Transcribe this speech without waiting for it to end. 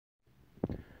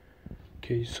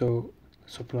Okay, so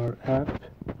let's open our app.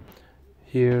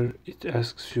 Here it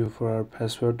asks you for our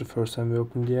password the first time we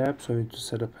open the app, so we need to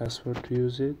set a password to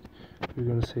use it. We're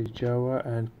going to say Java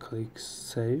and click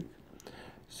save.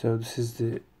 So this is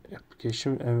the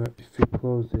application, and if we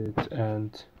close it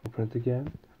and open it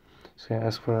again, it's going to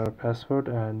ask for our password,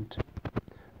 and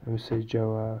when we say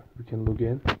Java we can log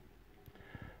in,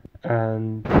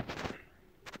 and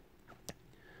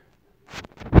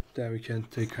then we can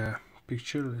take a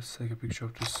picture. Let's take a picture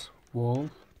of this wall,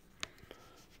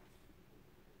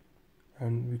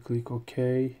 and we click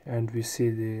OK, and we see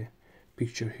the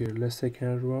picture here. Let's take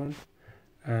another one,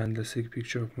 and let's take a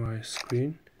picture of my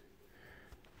screen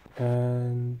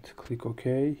and click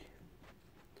OK,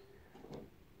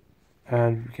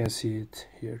 and we can see it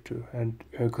here too, and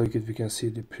when we click it we can see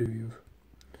the preview,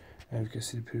 and we can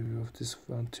see the preview of this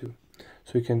one too.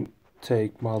 So we can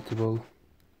take multiple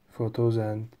photos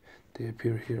and they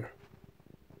appear here.